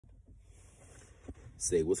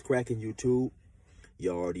Say what's cracking, YouTube. You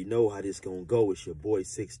already know how this gonna go. It's your boy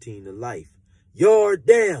 16 to life. Yard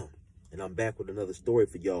down. And I'm back with another story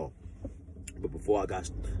for y'all. But before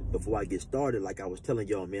I get started, like I was telling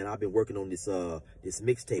y'all, man, I've been working on this this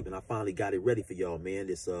mixtape, and I finally got it ready for y'all, man.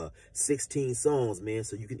 This 16 songs, man.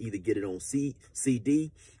 So you can either get it on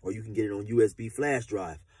CD or you can get it on USB flash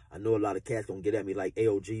drive. I know a lot of cats gonna get at me like,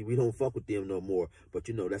 AOG, we don't fuck with them no more. But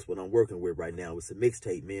you know, that's what I'm working with right now. It's a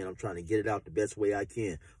mixtape, man. I'm trying to get it out the best way I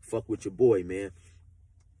can. Fuck with your boy, man.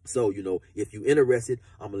 So, you know, if you interested,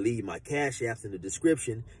 I'm gonna leave my cash apps in the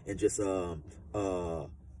description and just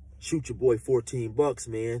shoot your boy 14 bucks,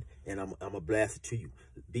 man, and I'm gonna blast it to you.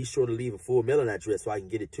 Be sure to leave a full mailing address so I can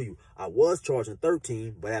get it to you. I was charging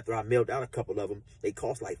 13, but after I mailed out a couple of them, they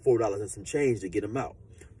cost like $4 and some change to get them out.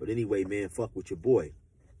 But anyway, man, fuck with your boy.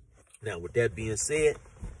 Now, with that being said,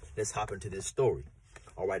 let's hop into this story.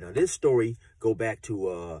 All right, now this story go back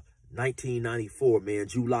to 1994, man,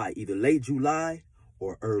 July, either late July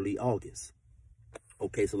or early August.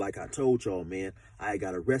 Okay, so like I told y'all, man, I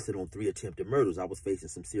got arrested on 3 attempted murders. I was facing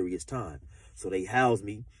some serious time. So they housed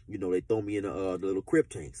me, you know, they throw me in the little crib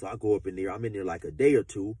tank. So I go up in there. I'm in there like a day or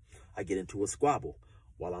two. I get into a squabble.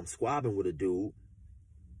 While I'm squabbling with a dude,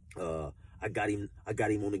 I got him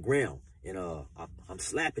on the ground. And I'm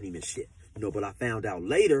slapping him and shit, you know, but I found out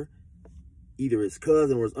later, either his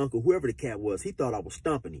cousin or his uncle, whoever the cat was, he thought I was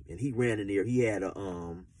stomping him. And he ran in there. He had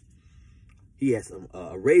a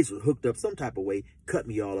razor hooked up some type of way, cut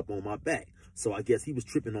me all up on my back. So I guess he was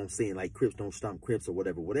tripping on saying like Crips don't stomp Crips or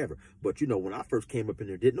whatever. But you know, when I first came up in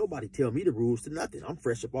there, didn't nobody tell me the rules to nothing. I'm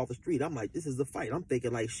fresh up off the street. I'm like, this is a fight. I'm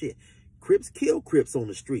thinking like, shit, Crips kill Crips on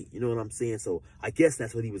the street. You know what I'm saying? So I guess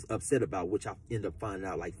that's what he was upset about, which I ended up finding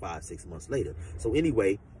out like 5-6 months later. So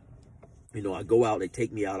anyway, you know, I go out, they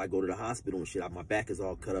take me out, I go to the hospital and shit. My back is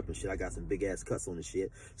all cut up and shit. I got some big ass cuts on the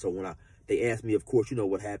shit. So when they asked me, of course, you know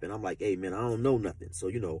what happened. I'm like, hey man, I don't know nothing. So,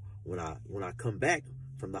 you know, when I come back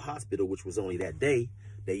from the hospital, which was only that day,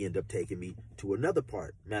 they end up taking me to another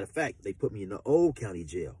part. Matter of fact, they put me in the old county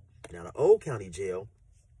jail. Now the old county jail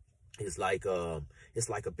is like a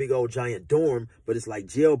big old giant dorm, but it's like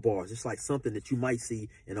jail bars. It's like something that you might see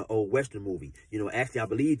in an old Western movie. You know, actually, I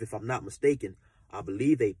believe, if I'm not mistaken, I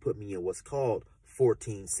believe they put me in what's called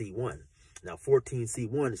 14C1. Now,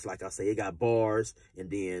 14C1 is like I say, it got bars and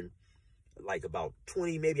then like about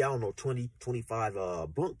 20, maybe, I don't know, 20,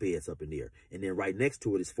 25 bunk beds up in there. And then right next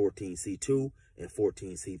to it is 14C2 and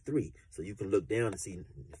 14C3. So you can look down and see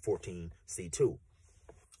 14C2.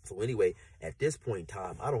 So anyway, at this point in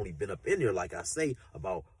time, I'd only been up in there, like I say,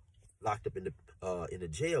 about locked up in the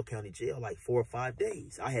jail, county jail, like 4 or 5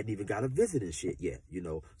 days. I hadn't even got a visit and shit yet, you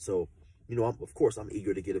know. So, you know, of course, I'm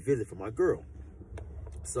eager to get a visit from my girl.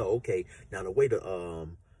 So, okay, now the way the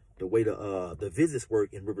visits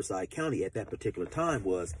work in Riverside County at that particular time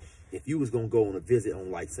was, if you was gonna go on a visit on,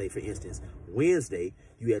 like, say for instance, Wednesday,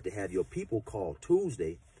 you had to have your people call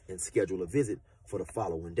Tuesday and schedule a visit for the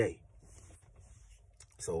following day.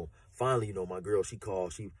 So finally, you know, my girl, she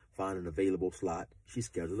called, she found an available slot, she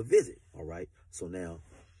scheduled a visit. All right. So now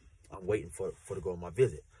I'm waiting for to go on my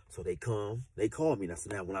visit. So they come, they call me.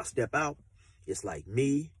 So now when I step out, it's like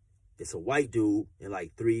me, it's a white dude, and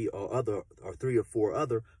like 3 or 4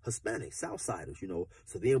 other Hispanic Southsiders, you know.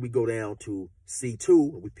 So then we go down to C2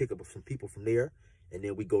 and we pick up some people from there. And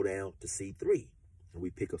then we go down to C3 and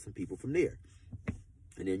we pick up some people from there.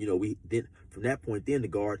 And then, you know, from that point, then the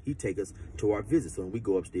guard, he take us to our visit. So when we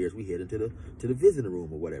go upstairs, we head into the visiting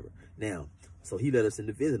room or whatever. Now, so he let us in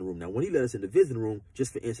the visiting room. Now, when he let us in the visiting room,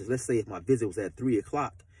 just for instance, let's say if my visit was at 3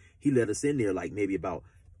 o'clock, he let us in there like maybe about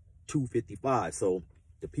 2:55. So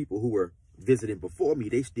the people who were visiting before me,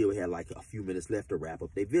 they still had like a few minutes left to wrap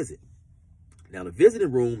up their visit. Now, the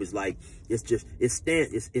visiting room is like, it's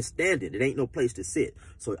standing. It ain't no place to sit.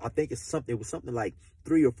 So I think it was something like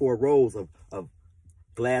 3 or 4 rows of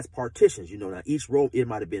glass partitions, you know. Now each row, it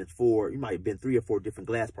might have been 3 or 4 different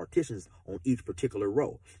glass partitions on each particular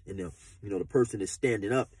row. And then, you know, the person is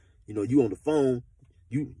standing up, you know, you on the phone,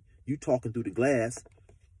 you talking through the glass,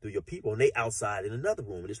 through your people, and they outside in another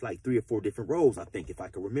room. And it's like 3 or 4 different rows, I think, if I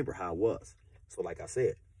can remember how it was. So like I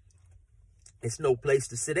said, it's no place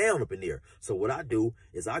to sit down up in there. So what I do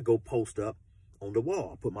is I go post up on the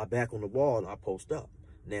wall. I put my back on the wall and I post up.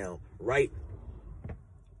 Now, right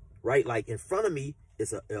like in front of me,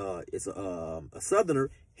 it's a Southerner.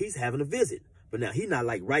 He's having a visit, but now he's not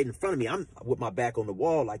like right in front of me. I'm with my back on the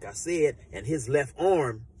wall, like I said, and his left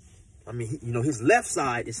arm, I mean, you know, his left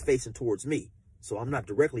side is facing towards me. So I'm not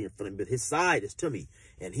directly in front of him, but his side is to me.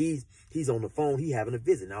 And he's on the phone, he having a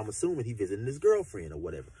visit. Now I'm assuming he visiting his girlfriend or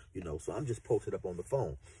whatever, you know. So I'm just posted up on the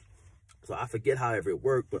phone. So I forget however it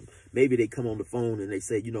worked, but maybe they come on the phone and they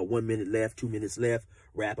say, you know, 1 minute left, 2 minutes left,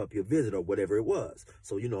 wrap up your visit or whatever it was.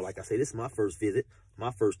 So, you know, like I say, this is my first visit,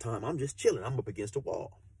 my first time. I'm just chilling. I'm up against the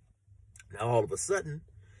wall. Now, all of a sudden,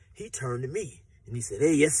 he turned to me and he said,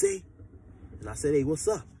 "Hey, ESE." And I said, "Hey, what's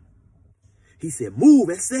up?" He said, "Move,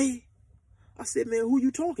 ESE." I said, "Man, who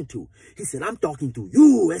you talking to?" He said, "I'm talking to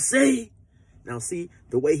you, ESE." Now, see,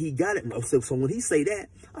 the way he got it. So when he say that,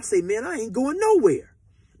 I say, "Man, I ain't going nowhere."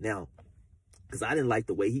 Now, because I didn't like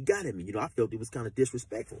the way he got at me. You know, I felt it was kind of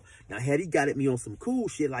disrespectful. Now, had he got at me on some cool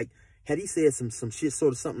shit, like, had he said some shit,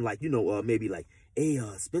 sort of something like, you know, maybe like, "Hey,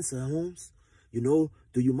 Spencer Holmes, you know,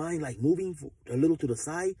 do you mind, like, moving a little to the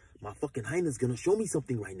side? My fucking highness gonna show me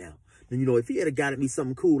something right now." Then, you know, if he had got at me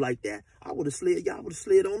something cool like that, I would have slid, y'all would have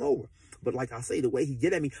slid on over. But like I say, the way he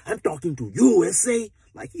get at me, "I'm talking to you, ESE."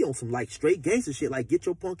 Like, he on some, like, straight gangster shit, like, get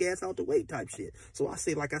your punk ass out the way type shit. So I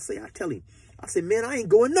say, like I say, I tell him, I say, "Man, I ain't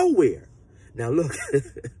going nowhere." Now, look,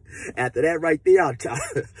 after that right there,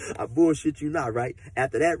 I bullshit you not, right?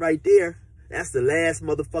 After that right there, that's the last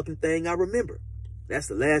motherfucking thing I remember. That's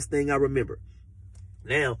the last thing I remember.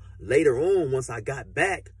 Now, later on, once I got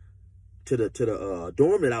back to the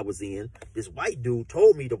dorm that I was in, this white dude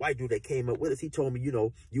told me, the white dude that came up with us, he told me, "You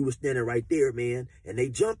know, you was standing right there, man, and they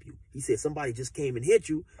jumped you." He said, "Somebody just came and hit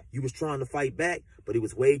you. You was trying to fight back, but it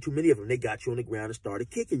was way too many of them. They got you on the ground and started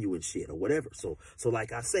kicking you and shit or whatever." So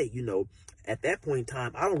like I say, you know, at that point in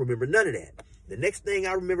time, I don't remember none of that. The next thing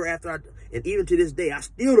I remember and even to this day, I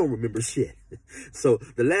still don't remember shit. So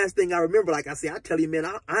the last thing I remember, like I say, I tell you, man,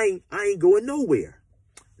 I ain't going nowhere.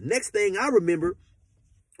 Next thing I remember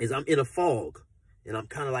is I'm in a fog and I'm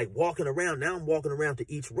kind of like walking around. Now I'm walking around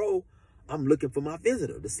to each row. I'm looking for my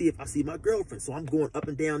visitor to see if I see my girlfriend. So I'm going up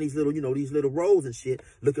and down these little, you know, these little rows and shit,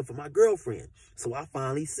 looking for my girlfriend. So I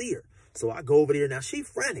finally see her. So I go over there. Now she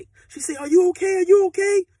frantic. She say, "Are you okay? Are you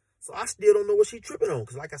okay?" So I still don't know what she tripping on.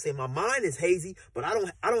 Cause like I say, my mind is hazy, but I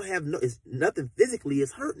don't have nothing physically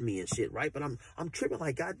is hurting me and shit. Right. But I'm tripping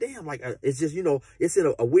like, goddamn, like it's just, you know, it's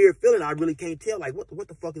in a weird feeling. I really can't tell like what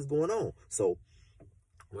the fuck is going on. So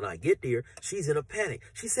when I get there, she's in a panic.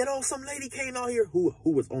 She said, "Oh, some lady came out here who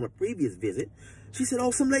was on a previous visit." She said,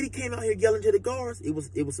 "Oh, some lady came out here yelling to the guards. It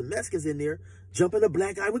was some Mexicans in there jumping a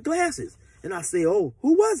black guy with glasses." And I say, "Oh,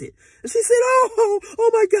 who was it?" And she said, oh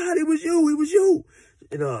my God, it was you.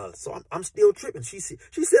 And so I'm still tripping. She said,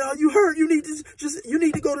 "Oh, you hurt? You need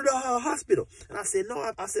to go to the hospital." And I said,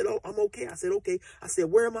 "No." I said, "Oh, I'm okay." I said, "Okay." I said,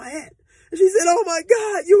 "Where am I at?" And she said, "Oh my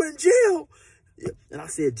God, you in jail." And I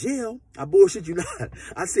said, "Jail?" I bullshit you not.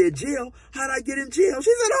 I said, "Jail? How'd I get in jail?" She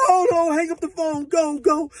said, "Oh, no, hang up the phone.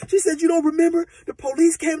 Go. She said, "You don't remember? The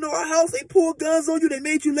police came to our house. They pulled guns on you. They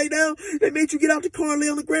made you lay down. They made you get out the car and lay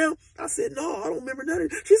on the ground." I said, "No, I don't remember none of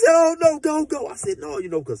it." She said, "Oh, no, go." I said, "No, you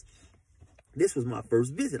know, because this was my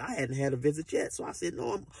first visit. I hadn't had a visit yet." So I said,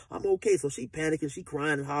 "No, I'm okay." So she panicking, she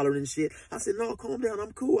crying and hollering and shit. I said, "No, calm down.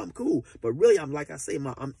 I'm cool. But really, I'm like I say,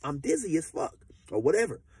 I'm dizzy as fuck or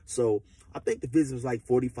whatever." So I think the visit was like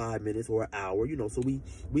 45 minutes or an hour, you know, so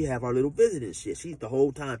we have our little visit and shit. She's the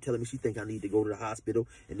whole time telling me she think I need to go to the hospital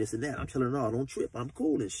and this and that. I'm telling her, "No, don't trip. I'm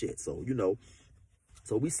cool and shit." So, you know,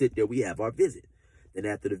 so we sit there, we have our visit. Then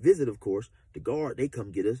after the visit, of course, the guard, they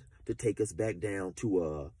come get us to take us back down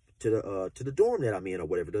to the dorm that I'm in or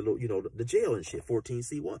whatever, the little, you know, the jail and shit,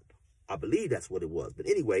 14C1. I believe that's what it was. But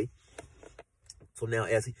anyway, so now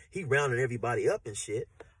as he rounding everybody up and shit,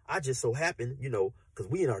 I just so happened, you know,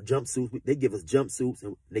 because we in our jumpsuits, they give us jumpsuits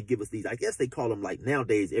and they give us these, I guess they call them, like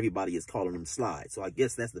nowadays, everybody is calling them slides. So I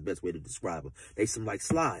guess that's the best way to describe them. They some like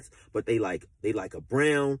slides, but they like a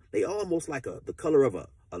brown, they almost like the color of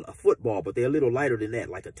a football, but they're a little lighter than that,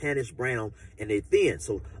 like a tannish brown, and they're thin.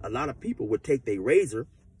 So a lot of people would take their razor,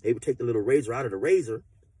 they would take the little razor out of the razor,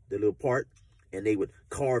 the little part, and they would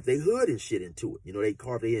carve their hood and shit into it. You know, they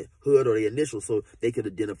carve their hood or their initials so they could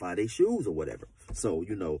identify their shoes or whatever. So,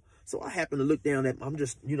 you know, so I happen to look down at, I'm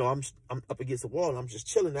just, you know, I'm up against the wall and I'm just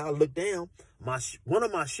chilling. Now I look down, one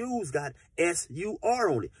of my shoes got SUR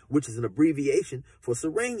on it, which is an abbreviation for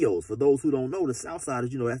Serranos. For those who don't know, the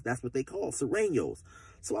Southsiders, you know, that's what they call Serranos.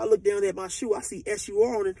 So I look down at my shoe, I see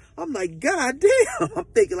SUR on it. I'm like, God damn. I'm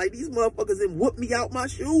thinking like these motherfuckers didn't whoop me out my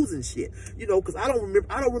shoes and shit. You know, because I don't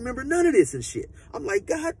remember none of this and shit. I'm like,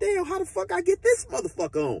 God damn, how the fuck I get this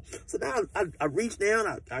motherfucker on? So now I reach down,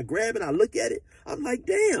 I grab it, I look at it. I'm like,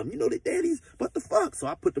 damn, you know, what the fuck? So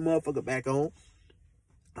I put the motherfucker back on.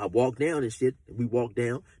 I walk down and shit. We walk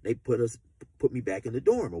down. They put me back in the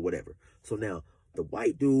dorm or whatever. So now the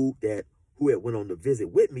white dude who had went on the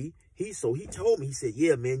visit with me, he told me, he said,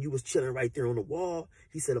 yeah, man, you was chilling right there on the wall.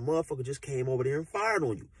 He said, a motherfucker just came over there and fired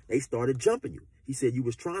on you. They started jumping you. He said, you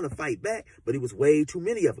was trying to fight back, but it was way too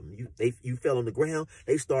many of them. You fell on the ground.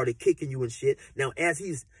 They started kicking you and shit. Now, as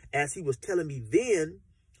he was telling me then,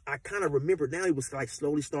 I kind of remember now. He was like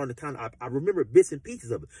slowly starting to I remember bits and pieces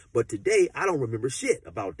of it. But today, I don't remember shit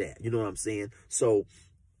about that. You know what I'm saying? So,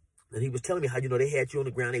 and he was telling me how, you know, they had you on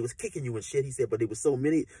the ground, they was kicking you and shit. He said, but there was so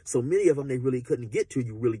many of them, they really couldn't get to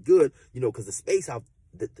you really good, you know, because the space out,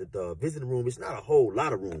 the visiting room, it's not a whole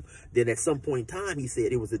lot of room. Then at some point in time, he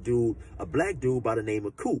said it was a black dude by the name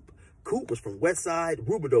of Coop. Coop was from West Side,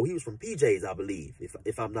 Rubidoux. He was from PJ's, I believe,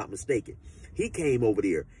 if I'm not mistaken. He came over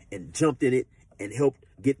there and jumped in it and helped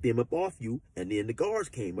get them up off you, and then the guards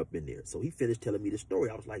came up in there. So he finished telling me the story.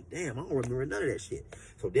 I was like, damn, I don't remember none of that shit.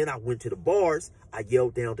 So then I went to the bars. I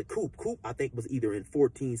yelled down to Coop. Coop, I think, was either in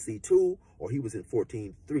 14C2 or he was in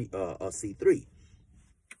 14C3.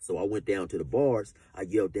 So I went down to the bars. I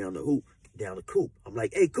yelled down to Coop. I'm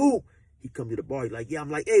like, hey, Coop. He come to the bar. He's like, yeah. I'm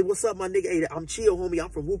like, hey, what's up, my nigga? Hey, I'm chill, homie. I'm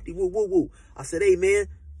from whoop-de-woo-woo-woo. I said, hey, man,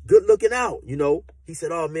 good looking out, you know. He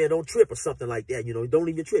said, oh, man, don't trip or something like that. You know, don't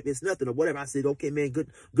even trip. It's nothing or whatever. I said, okay, man, good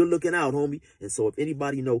looking out, homie. And so if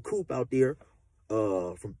anybody know Coop out there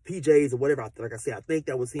from PJ's or whatever, like I said, I think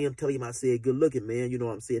that was him telling him I said, good looking, man. You know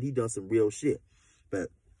what I'm saying? He done some real shit. But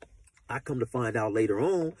I come to find out later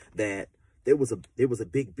on that there was a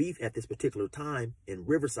big beef at this particular time in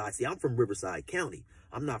Riverside. See, I'm from Riverside County.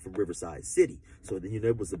 I'm not from Riverside City. So then, you know,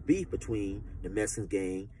 there was a beef between the Mexican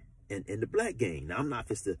gang and the black gang. Now, I'm not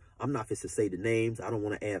fit to say the names. I don't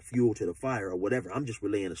want to add fuel to the fire or whatever. I'm just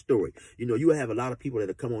relaying a story. You know, you have a lot of people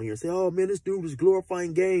that come on here and say, oh, man, this dude is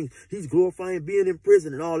glorifying gangs. He's glorifying being in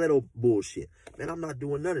prison and all that old bullshit. Man, I'm not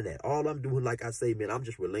doing none of that. All I'm doing, like I say, man, I'm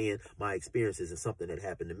just relaying my experiences and something that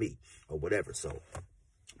happened to me or whatever. So,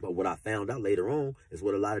 but what I found out later on is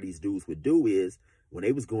what a lot of these dudes would do is when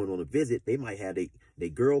they was going on a visit, they might have they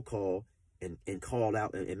girl call and call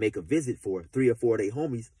out and make a visit for 3 or 4 of their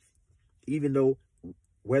homies, even though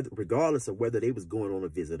regardless of whether they was going on a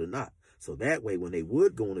visit or not. So that way, when they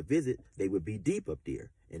would go on a visit, they would be deep up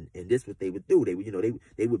there. And this what they would do. They would, you know,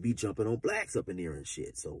 they would be jumping on blacks up in there and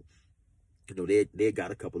shit. So, you know, they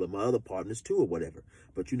got a couple of my other partners too or whatever.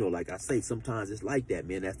 But, you know, like I say, sometimes it's like that,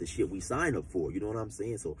 man. That's the shit we sign up for. You know what I'm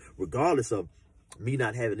saying? So regardless of me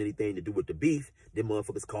not having anything to do with the beef, them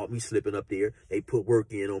motherfuckers caught me slipping up there. They put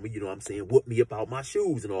work in on me, you know what I'm saying? Whooped me up out my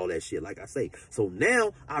shoes and all that shit, like I say. So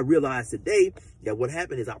now I realize today that what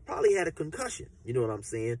happened is I probably had a concussion, you know what I'm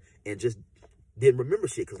saying? And just didn't remember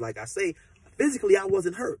shit. Because like I say, physically I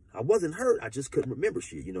wasn't hurt. I just couldn't remember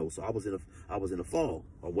shit, you know. So I was in a fall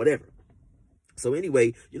or whatever. So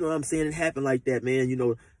anyway, you know what I'm saying? It happened like that, man. You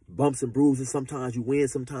know, bumps and bruises. Sometimes you win,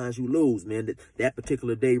 sometimes you lose, man. That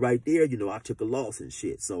particular day right there, you know, I took a loss and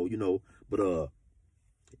shit. So, you know, but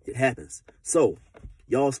it happens. So,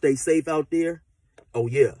 y'all stay safe out there. Oh,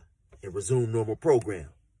 yeah. And resume normal program.